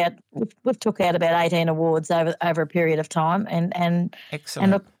took out about 18 awards over a period of time, and excellent.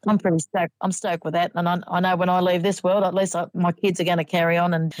 And look, I'm pretty stoked. I'm stoked with that, and I know when I leave this world, at least my kids are going to carry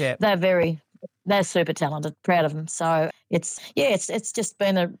on, and they're super talented. Proud of them. So it's just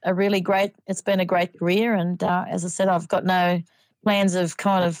been a really great. It's been a great career, and as I said, I've got no plans of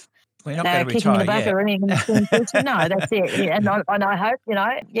kind of. We're not going to kicking retire the bucket or anything. No, that's it. Yeah. And I hope, you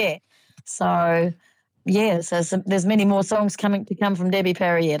know, So. So there's many more songs to come from Debbie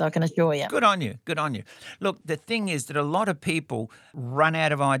Parry yet, I can assure you. Good on you. Good on you. Look, the thing is that a lot of people run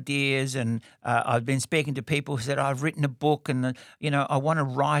out of ideas, and I've been speaking to people who said, I've written a book and, you know, I want to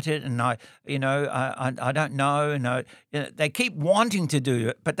write it, and I don't know. And they keep wanting to do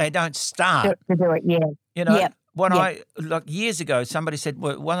it, but they don't start. To do it, You know, years ago, somebody said,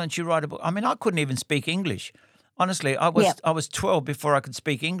 well, why don't you write a book? I mean, I couldn't even speak English. Honestly, I was 12 before I could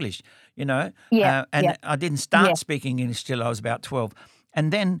speak English, you know, and I didn't start speaking English till I was about 12.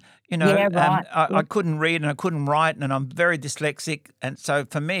 And then, you know, I couldn't read and I couldn't write, and I'm very dyslexic. And so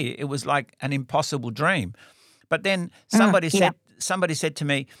for me, it was like an impossible dream. But then somebody said to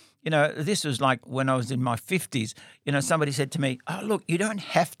me, you know, this was like when I was in my 50s, you know, somebody said to me, oh, look, you don't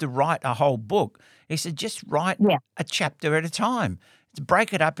have to write a whole book. He said, just write a chapter at a time.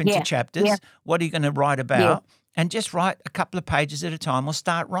 Break it up into chapters. What are you going to write about? And just write a couple of pages at a time or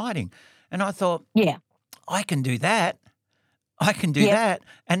start writing. And I thought, I can do that. I can do that.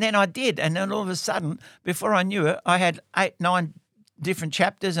 And then I did. And then all of a sudden, before I knew it, I had 8, 9 different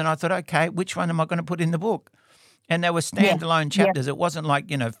chapters. And I thought, okay, which one am I going to put in the book? And they were standalone chapters. It wasn't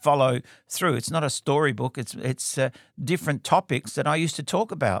like, you know, follow through. It's not a storybook. It's different topics that I used to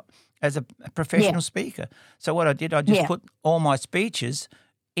talk about as a professional speaker. So what I did, I just put all my speeches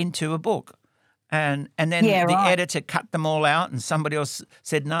into a book. And then the editor cut them all out, and somebody else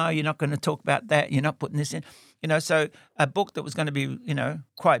said, no, you're not going to talk about that. You're not putting this in. You know, so a book that was going to be, you know,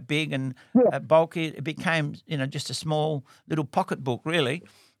 quite big and bulky, it became, you know, just a small little pocket book, really,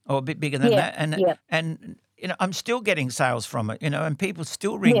 or a bit bigger than that. And you know, I'm still getting sales from it, you know, and people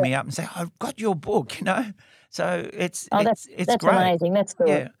still ring me up and say, I've got your book, you know. So it's that's great. Amazing. That's good.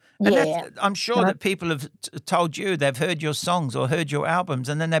 Yeah. And Yeah. I'm sure that people have told you they've heard your songs or heard your albums,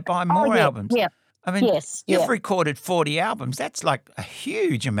 and then they buy more yeah, albums. yeah. I mean, Yes, you've yeah. recorded 40 albums. That's like a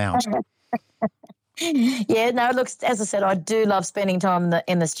huge amount. Yeah, no, look, as I said, I do love spending time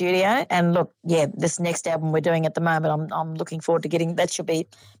in the studio. And look, yeah, this next album we're doing at the moment, I'm looking forward to getting that. Should be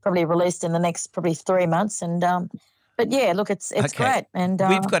probably released in the next probably 3 months. And but yeah, look, it's Okay. great. And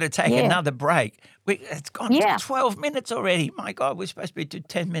We've got to take yeah. another break. It's gone Yeah. 12 minutes already. My God, we're supposed to be doing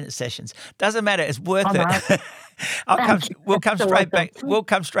 10-minute sessions. Doesn't matter. It's worth I know. it. We'll come It's straight worth back. We'll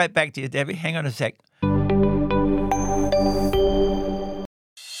come straight back to you, Debbie. Hang on a sec.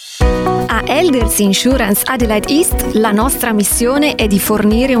 A Elders Insurance Adelaide East la nostra missione è di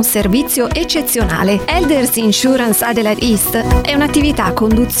fornire un servizio eccezionale. Elders Insurance Adelaide East è un'attività a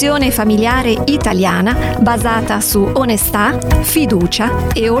conduzione familiare italiana basata su onestà,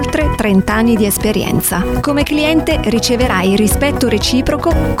 fiducia e oltre 30 anni di esperienza. Come cliente riceverai rispetto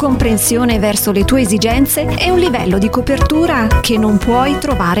reciproco, comprensione verso le tue esigenze e un livello di copertura che non puoi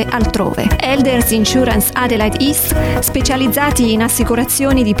trovare altrove. Elders Insurance Adelaide East, specializzati in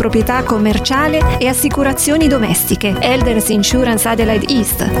assicurazioni di proprietà commerciale e assicurazioni domestiche. Elders Insurance Adelaide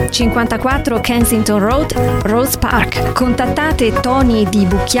East, 54 Kensington Road, Rose Park. Contattate Tony di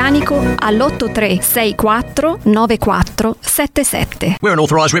Bucchianico all'8364 9477. We're an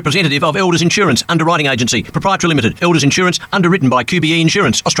authorised representative of Elders Insurance Underwriting Agency, Proprietary Limited. Elders Insurance, underwritten by QBE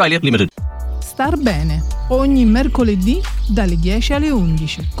Insurance, Australia Limited. Star bene, ogni mercoledì dalle 10 alle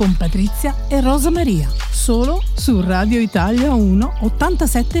 11 con Patrizia e Rosa Maria, solo su Radio Italia 1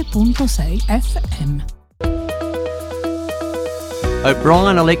 87.6 FM.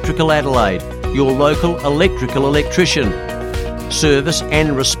 O'Brien Electrical Adelaide, your local electrical electrician. Service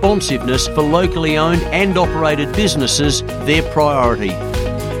and responsiveness for locally owned and operated businesses, their priority.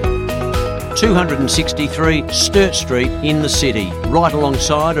 263 Sturt Street in the city, right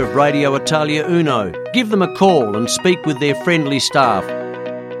alongside of Radio Italia Uno. Give them a call and speak with their friendly staff.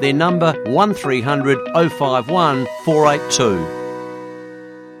 Their number 1300 051 482.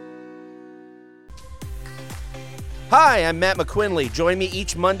 Hi, I'm Matt McQuinley. Join me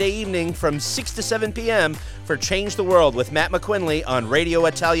each Monday evening from 6 to 7 p.m. for Change the World with Matt McQuinley on Radio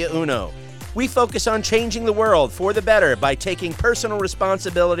Italia Uno. We focus on changing the world for the better by taking personal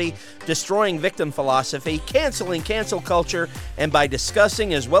responsibility, destroying victim philosophy, canceling cancel culture, and by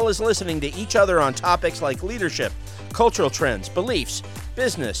discussing as well as listening to each other on topics like leadership, cultural trends, beliefs,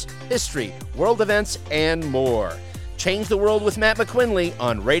 business, history, world events, and more. Change the World with Matt McQuinley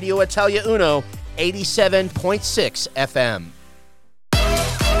on Radio Italia Uno, 87.6 FM.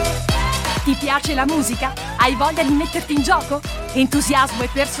 Ti piace la musica? Hai voglia di metterti in gioco? Entusiasmo e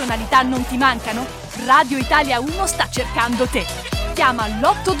personalità non ti mancano? Radio Italia 1 sta cercando te. Chiama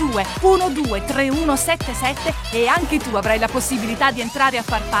l'82 123177 e anche tu avrai la possibilità di entrare a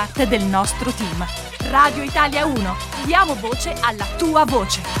far parte del nostro team. Radio Italia 1, diamo voce alla tua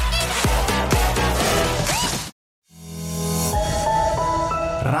voce.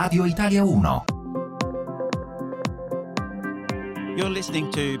 Radio Italia 1. You're listening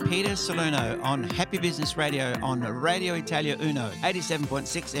to Peter Salerno on Happy Business Radio on Radio Italia Uno,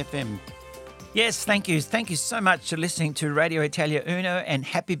 87.6 FM. Yes, thank you. Thank you so much for listening to Radio Italia Uno and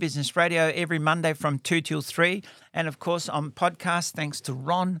Happy Business Radio every Monday from 2 till 3. And of course on podcast, thanks to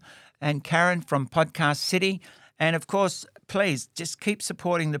Ron and Karen from Podcast City. And of course, please just keep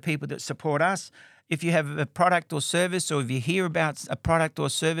supporting the people that support us. If you have a product or service, or if you hear about a product or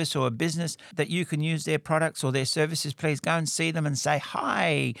service or a business that you can use their products or their services, please go and see them and say,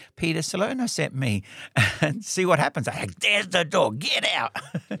 hi, Peter Salerno sent me, and see what happens. Like, there's the door, get out.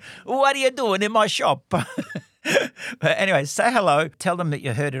 What are you doing in my shop? But anyway, say hello. Tell them that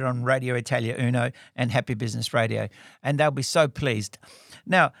you heard it on Radio Italia Uno and Happy Business Radio, and they'll be so pleased.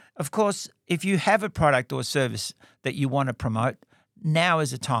 Now, of course, if you have a product or service that you want to promote, now is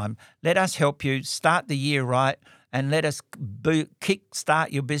the time. Let us help you start the year right, and let us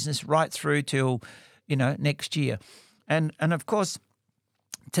kick-start your business right through till, next year. And of course,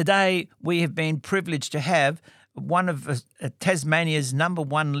 today we have been privileged to have one of Tasmania's number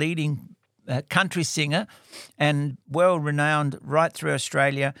one leading country singer and well-renowned right through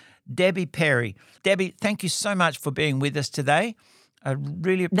Australia, Debbie Perry. Debbie, thank you so much for being with us today. I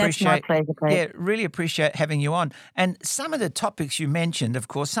really appreciate. That's my pleasure, Pete. Yeah, really appreciate having you on. And some of the topics you mentioned, of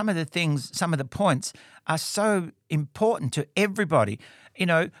course, some of the points are so important to everybody.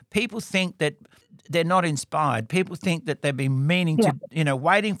 People think that they're not inspired. People think that they've been meaning to,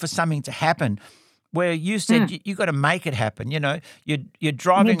 waiting for something to happen. Where you said you got to make it happen. You're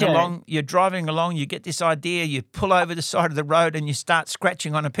driving along. You're driving along. You get this idea. You pull over the side of the road and you start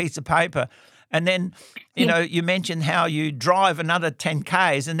scratching on a piece of paper. And then, you know, you mentioned how you drive another 10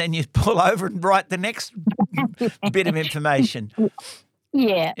 Ks and then you pull over and write the next bit of information.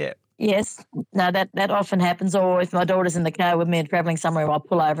 Yeah. Yeah. Yes. No, that often happens. Or if my daughter's in the car with me and travelling somewhere, I'll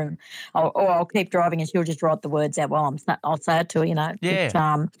pull over and I'll keep driving and she'll just write the words out while I'll say it to her, you know. Yeah.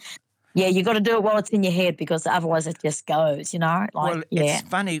 But, yeah, you got to do it while it's in your head because otherwise it just goes, you know. Like, Well, yeah. it's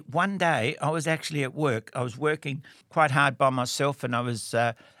funny. One day I was actually at work. I was working quite hard by myself and I was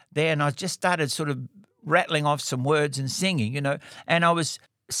there and I just started sort of rattling off some words and singing, you know, and I was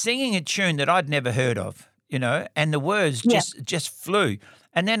singing a tune that I'd never heard of, you know, and the words just flew.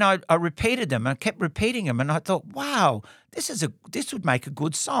 And then I repeated them. I kept repeating them, and I thought, "Wow, this would make a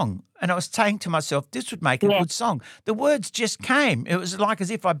good song." And I was saying to myself, "This would make a good song." The words just came. It was like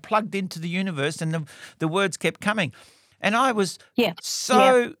as if I plugged into the universe, and the words kept coming. And I was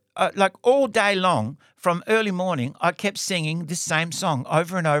like all day long, from early morning, I kept singing this same song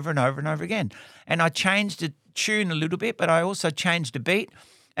over and over and over and over again. And I changed the tune a little bit, but I also changed the beat.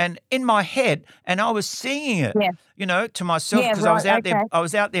 And in my head, and I was singing it, you know, to myself because I was out there. I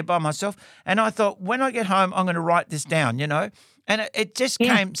was out there by myself, and I thought, when I get home, I'm going to write this down, you know. And it just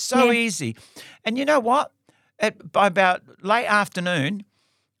came so easy. And you know what? By about late afternoon,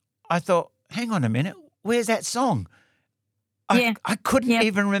 I thought, hang on a minute, where's that song? I couldn't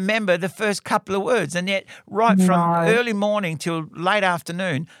even remember the first couple of words, and yet from early morning till late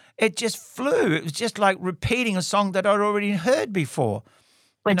afternoon, it just flew. It was just like repeating a song that I'd already heard before.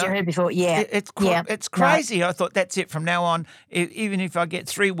 You heard before, It's crazy. No. I thought that's it from now on. Even if I get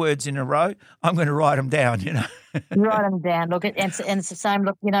 3 words in a row, I'm going to write them down, you know. Write them down. Look, and it's the same.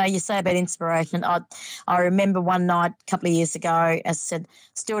 Look, you know, you say about inspiration. I remember one night a couple of years ago, as I said,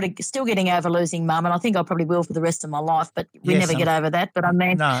 still getting over losing Mum, and I think I probably will for the rest of my life, but we never get over that. But I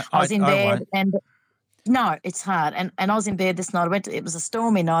mean, I was in bed and... No, it's hard. And I was in bed this night. It was a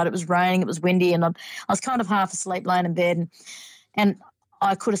stormy night. It was raining. It was windy. And I was kind of half asleep laying in bed. And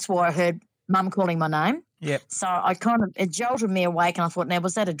I could have swore I heard Mum calling my name. Yep. So it jolted me awake, and I thought, now,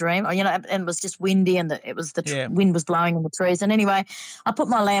 was that a dream? You know, and it was just windy, and wind was blowing in the trees. And anyway, I put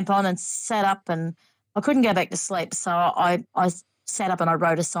my lamp on and sat up, and I couldn't go back to sleep. So I sat up and I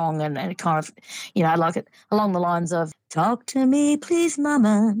wrote a song, and it kind of, you know, like it along the lines of, talk to me, please,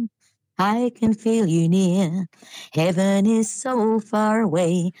 Mama. I can feel you near. Heaven is so far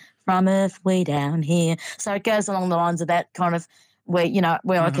away from earth way down here. So it goes along the lines of that kind of where, you know,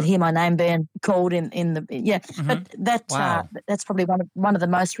 where I could hear my name being called in the But that's probably one of the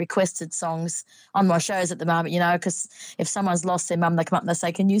most requested songs on my shows at the moment, you know, because if someone's lost their mum, they come up and they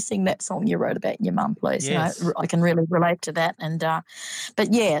say, "Can you sing that song you wrote about your mum, please?" Yes. You know, I can really relate to that. And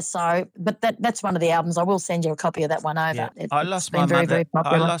that's one of the albums. I will send you a copy of that one over. Yeah. I lost my mother. Very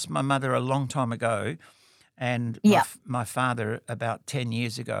popular. I lost my mother a long time ago, and my father about 10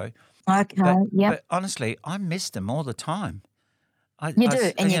 years ago. Okay. But honestly, I miss them all the time. You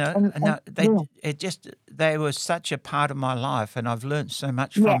do, they were such a part of my life, and I've learned so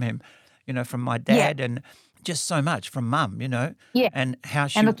much from him, you know, from my dad, and just so much from Mum, you know, and how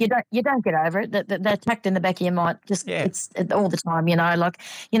she. And look, you don't get over it. They're tucked in the back of your mind, it's all the time, you know. Like,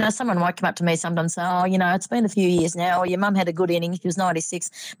 you know, someone might come up to me sometimes and say, "Oh, you know, it's been a few years now. Or your mum had a good innings. She was 96,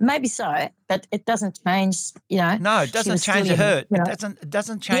 maybe so, but it doesn't change, you know." No, it doesn't change the hurt. You know? It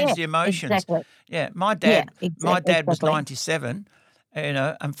doesn't change the emotions. Exactly. Yeah, my dad was 97. You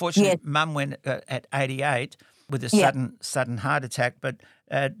know, unfortunately, Mum went at 88 with a sudden heart attack, but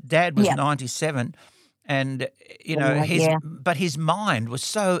Dad was 97, and you know his mind was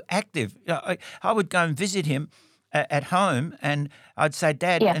so active. You know, I would go and visit him at home, and I'd say,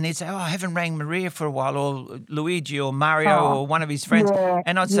 "Dad," and he'd say, "Oh, I haven't rang Maria for a while, or Luigi, or Mario, or one of his friends,"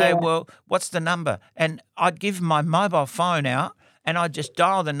 and I'd say, "Well, what's the number?" And I'd give my mobile phone out, and I'd just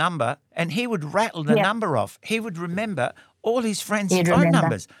dial the number, and he would rattle the number off. He would remember all his friends' phone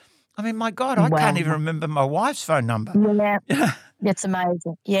numbers. I mean, my God, I can't even remember my wife's phone number. Yeah, it's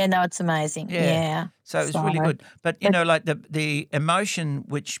amazing. Yeah, no, it's amazing. Yeah. So it was really good. But, you know, like the emotion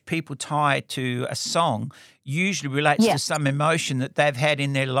which people tie to a song usually relates to some emotion that they've had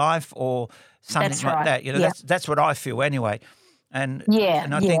in their life or something like that. You know, that's what I feel anyway. And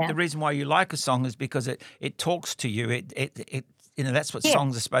I think the reason why you like a song is because it talks to you. It you know, that's what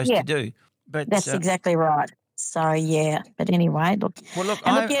songs are supposed to do. But that's exactly right. So but anyway, look. Well, look,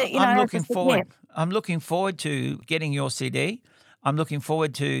 I'm looking forward. I'm looking forward to getting your CD. I'm looking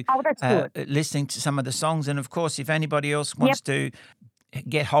forward to listening to some of the songs, and of course, if anybody else wants to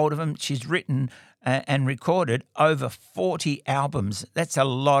get hold of them, she's written and recorded over 40 albums. That's a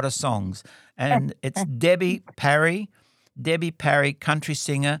lot of songs, and it's Debbie Parry, country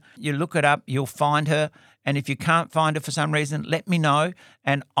singer. You look it up, you'll find her. And if you can't find it for some reason, let me know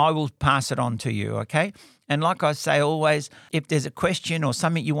and I will pass it on to you, okay? And like I say always, if there's a question or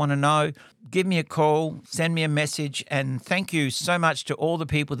something you want to know, give me a call, send me a message. And thank you so much to all the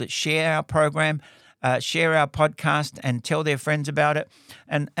people that share our program, share our podcast and tell their friends about it.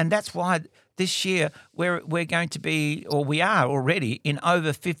 And that's why this year we're going to be, or we are already, in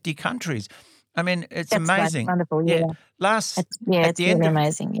over 50 countries. I mean, it's amazing. That's wonderful, yeah. At the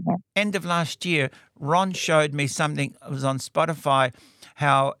end of last year, Ron showed me something. It was on Spotify,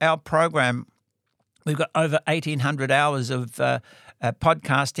 how our program, we've got over 1,800 hours of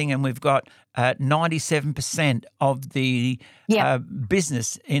podcasting, and we've got 97% of the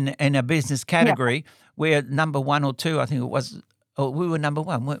business in a business category. We're number 1 or 2, I think it was. Oh, we were number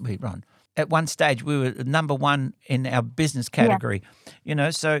 1, weren't we, Ron? At one stage, we were number 1 in our business category. You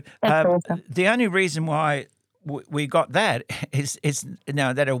know, so awesome. The only reason why we got that is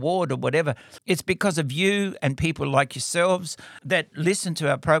that award or whatever. It's because of you and people like yourselves that listen to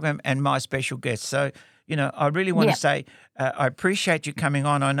our program and my special guests. So, you know, I really want to say I appreciate you coming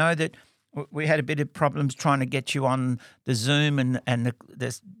on. I know that we had a bit of problems trying to get you on the Zoom and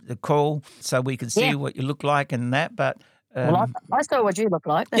the call so we could see what you look like and that, but... well, I saw what you look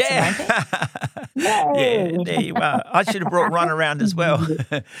like. That's the main thing. Yeah, there you are. I should have brought Ron around as well,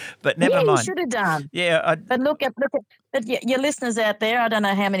 but never mind. You should have done. Yeah, but look at your listeners out there. I don't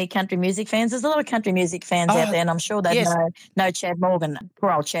know how many country music fans. There's a lot of country music fans out there, and I'm sure they know Chad Morgan.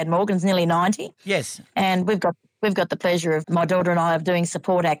 Poor old Chad Morgan's nearly 90. Yes, and we've got the pleasure of my daughter and I of doing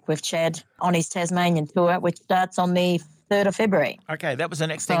support act with Chad on his Tasmanian tour, which starts on the 3rd of February. Okay, that was the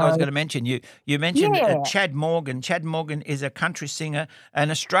next thing I was going to mention. You mentioned Chad Morgan. Chad Morgan is a country singer,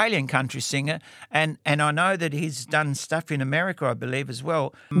 an Australian country singer, and I know that he's done stuff in America, I believe, as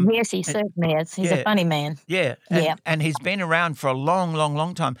well. Yes, he certainly is. He's a funny man. Yeah, and he's been around for a long, long,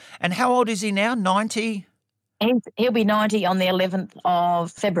 long time. And how old is he now? 90? He'll be 90 on the 11th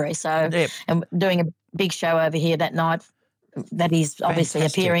of February. So, and doing a big show over here that night. That he's obviously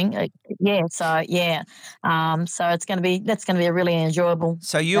appearing, So it's going to be a really enjoyable tour.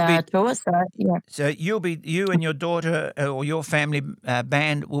 So you and your daughter or your family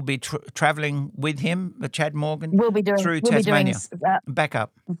band will be traveling with him, Chad Morgan. We'll be doing through Tasmania. Back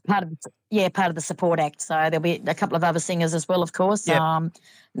up. Part of the support act. So there'll be a couple of other singers as well, of course. Yep. A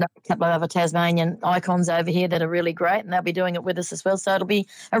couple of other Tasmanian icons over here that are really great, and they'll be doing it with us as well. So it'll be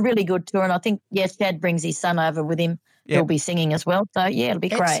a really good tour. And I think Chad brings his son over with him. Yep. He'll be singing as well. So, it'll be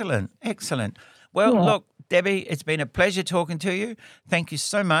great. Excellent. Well, look, Debbie, it's been a pleasure talking to you. Thank you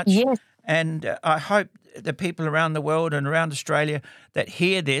so much. Yes. And I hope the people around the world and around Australia that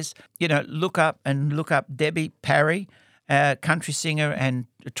hear this, look up Debbie Parry, country singer, and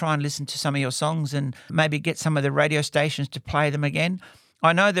try and listen to some of your songs and maybe get some of the radio stations to play them again.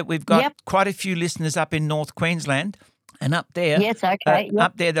 I know that we've got quite a few listeners up in North Queensland. And up there,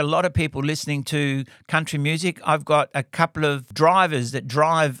 up there, there are a lot of people listening to country music. I've got a couple of drivers that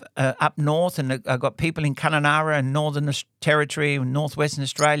drive up north, and I've got people in Kununurra and Northern Territory and Northwestern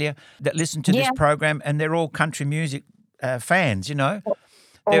Australia that listen to this program, and they're all country music fans,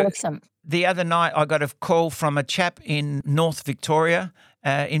 Awesome. The other night, I got a call from a chap in North Victoria,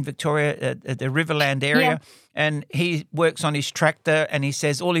 the Riverland area, and he works on his tractor, and he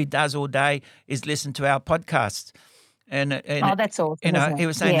says all he does all day is listen to our podcasts. And that's awesome. He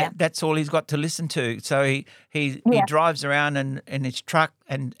was saying that's all he's got to listen to. So he drives around in his truck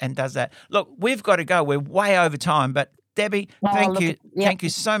and does that. Look, we've got to go. We're way over time. But Debbie, thank you. Thank you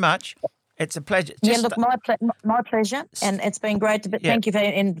so much. It's a pleasure. My pleasure. And it's been great. Thank you for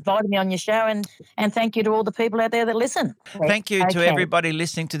inviting me on your show, and thank you to all the people out there that listen. Thank you to everybody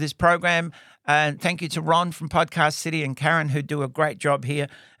listening to this program. And thank you to Ron from Podcast City and Karen, who do a great job here.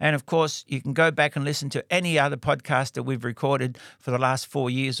 And, of course, you can go back and listen to any other podcast that we've recorded for the last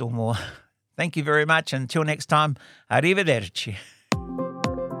 4 years or more. Thank you very much. Until next time, arrivederci.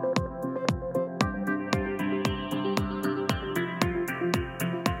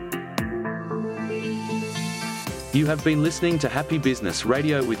 You have been listening to Happy Business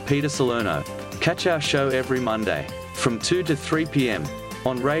Radio with Peter Salerno. Catch our show every Monday from 2 to 3 p.m.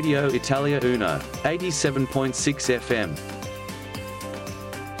 on Radio Italia Uno, 87.6 FM.